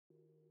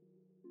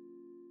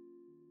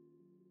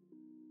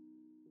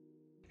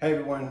Hey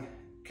everyone,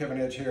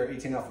 Kevin Edge here,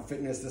 18 Alpha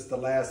Fitness. This is the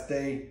last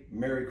day.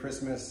 Merry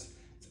Christmas.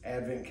 It's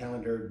Advent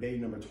calendar day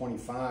number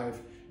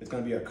 25. It's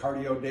gonna be a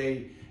cardio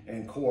day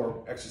and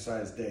core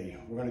exercise day.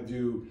 We're gonna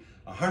do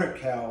 100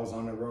 cals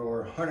on the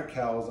rower, 100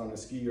 cals on the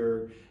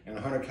SkiErg, and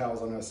 100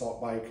 cals on the assault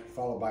bike,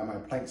 followed by my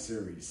plank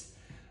series.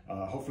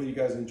 Hopefully you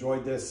guys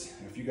enjoyed this.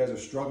 If you guys are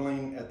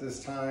struggling at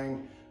this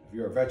time, if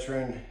you're a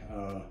veteran,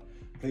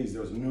 please,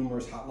 there's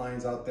numerous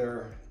hotlines out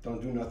there.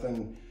 Don't do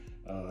nothing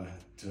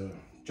to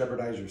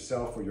jeopardize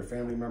yourself or your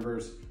family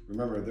members.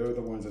 Remember, they're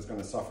the ones that's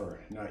gonna suffer,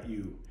 not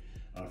you.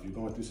 If you're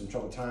going through some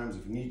troubled times,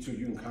 if you need to,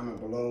 you can comment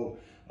below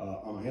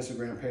on my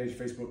Instagram page,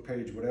 Facebook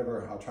page,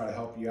 whatever. I'll try to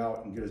help you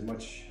out and get as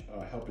much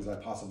help as I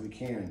possibly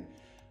can.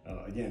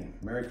 Again,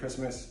 Merry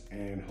Christmas,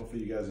 and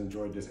hopefully you guys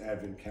enjoyed this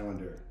Advent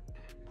calendar.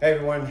 Hey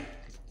everyone,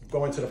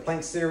 going to the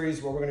plank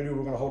series. What we're gonna do,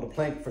 we're gonna hold the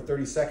plank for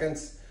 30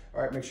 seconds.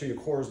 All right, make sure your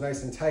core is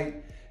nice and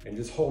tight and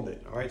just hold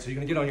it. All right, so you're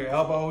gonna get on your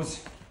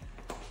elbows,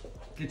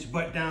 get your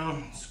butt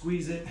down,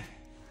 squeeze it,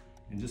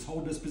 and just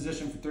hold this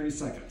position for 30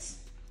 seconds.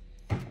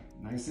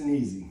 Nice and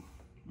easy.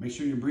 Make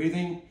sure you're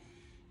breathing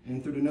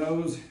in through the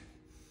nose,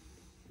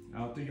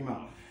 out through your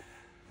mouth.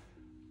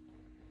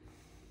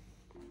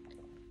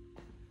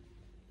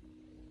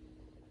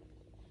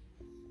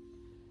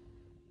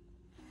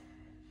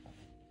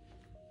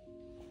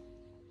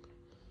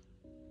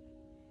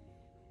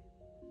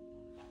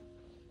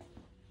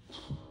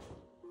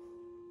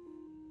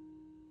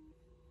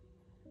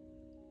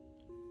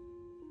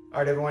 All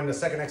right, everyone, the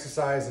second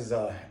exercise is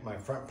my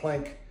front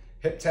plank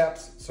hip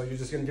taps. So you're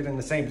just gonna get in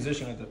the same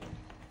position at the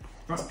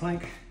front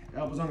plank,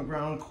 elbows on the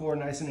ground, core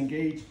nice and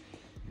engaged,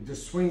 and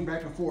just swing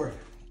back and forth,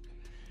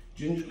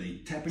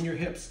 gingerly tapping your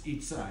hips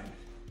each side.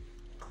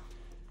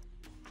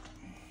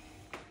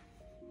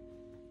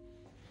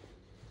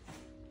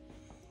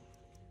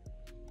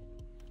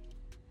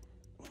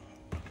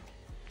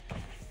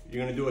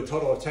 You're gonna do a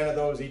total of 10 of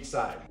those each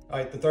side. All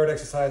right, the third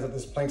exercise of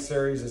this plank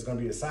series is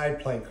gonna be a side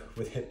plank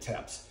with hip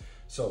taps.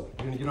 So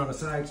you're gonna get on the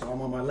side, so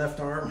I'm on my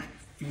left arm,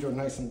 feet are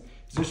nice in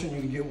position.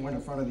 You can get one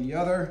in front of the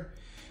other.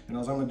 And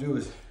all I'm gonna do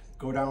is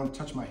go down,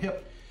 touch my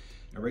hip,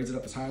 and raise it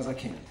up as high as I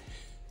can.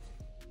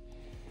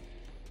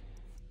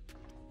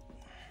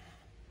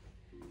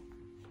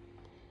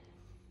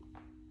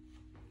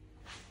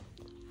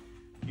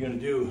 You're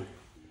gonna do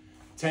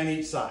 10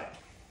 each side.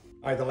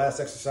 All right, the last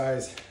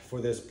exercise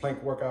for this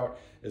plank workout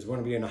is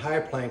gonna be in a high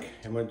plank.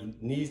 I'm gonna do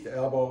knees to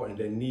elbow and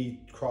then knee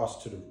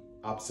cross to the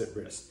opposite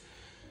wrist.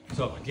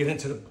 So get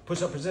into the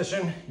push-up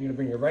position. You're gonna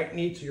bring your right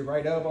knee to your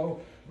right elbow,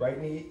 right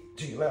knee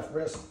to your left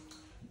wrist,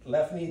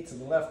 left knee to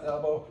the left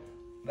elbow,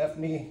 left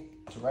knee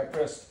to right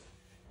wrist,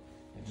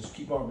 and just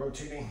keep on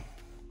rotating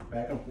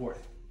back and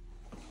forth.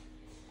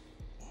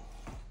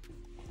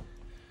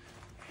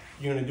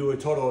 You're gonna do a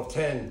total of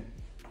 10,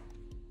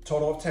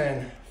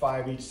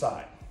 5 each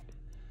side.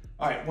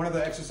 All right, one of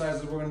the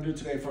exercises we're gonna do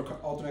today for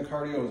alternate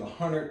cardio is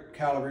 100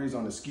 calories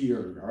on the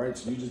SkiErg. All right,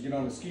 so you just get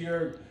on the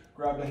SkiErg,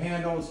 grab the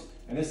handles,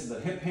 and this is a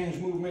hip hinge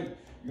movement.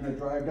 You're gonna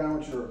drive down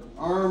with your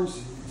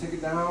arms, take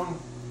it down,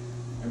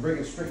 and bring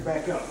it straight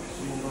back up.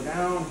 So you can go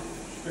down,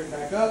 straight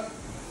back up,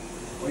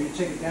 or you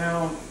take it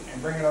down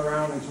and bring it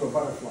around into a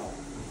butterfly.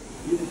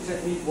 Either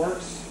technique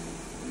works.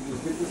 You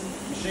just get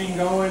this machine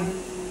going,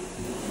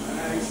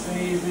 nice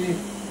and easy.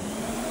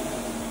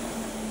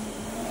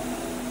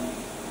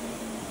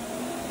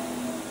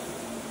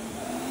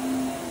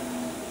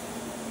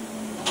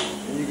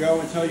 And you go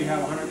until you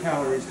have 100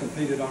 calories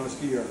completed on the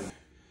SkiErg.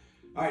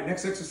 All right,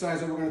 next exercise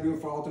that we're gonna do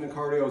for alternate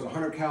cardio is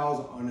 100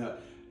 cals on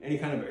any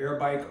kind of air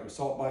bike or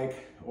assault bike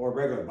or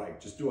regular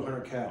bike. Just do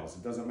 100 cals,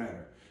 it doesn't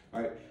matter.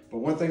 All right, but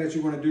one thing that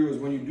you wanna do is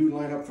when you do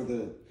line up for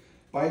the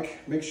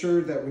bike, make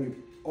sure that when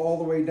you all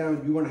the way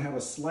down, you wanna have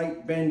a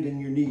slight bend in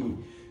your knee.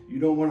 You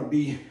don't wanna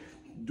be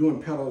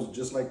doing pedals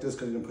just like this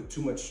because you're gonna put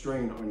too much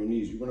strain on your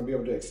knees. You wanna be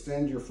able to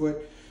extend your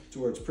foot to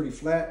where it's pretty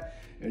flat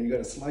and you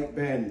got a slight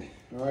bend,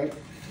 all right?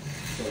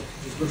 So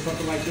just do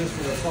something like this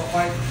for the assault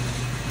bike,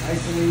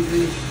 nice and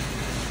easy.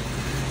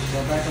 Go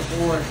back and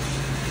forth,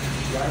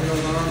 driving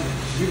those arms.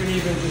 You can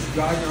even just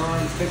drive your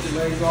arms, take your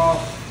legs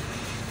off,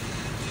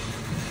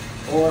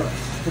 or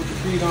put your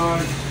feet on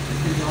and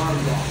keep your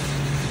arms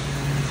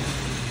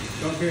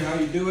off. Don't care how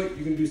you do it,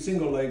 you can do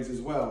single legs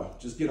as well.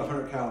 Just get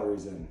 100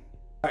 calories in.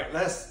 All right,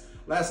 last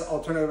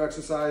alternative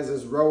exercise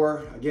is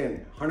rower.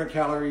 Again, 100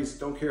 calories,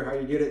 don't care how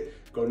you get it.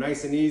 Go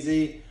nice and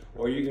easy,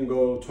 or you can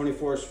go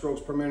 24 strokes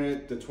per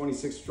minute to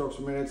 26 strokes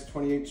per minute,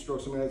 28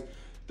 strokes per minute,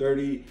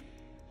 30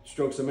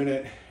 strokes a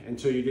minute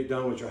until you get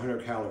done with your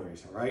 100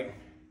 calories, all right?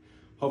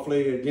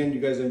 Hopefully, again,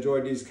 you guys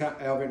enjoyed these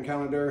Advent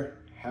calendar.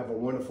 Have a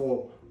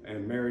wonderful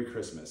and Merry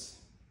Christmas.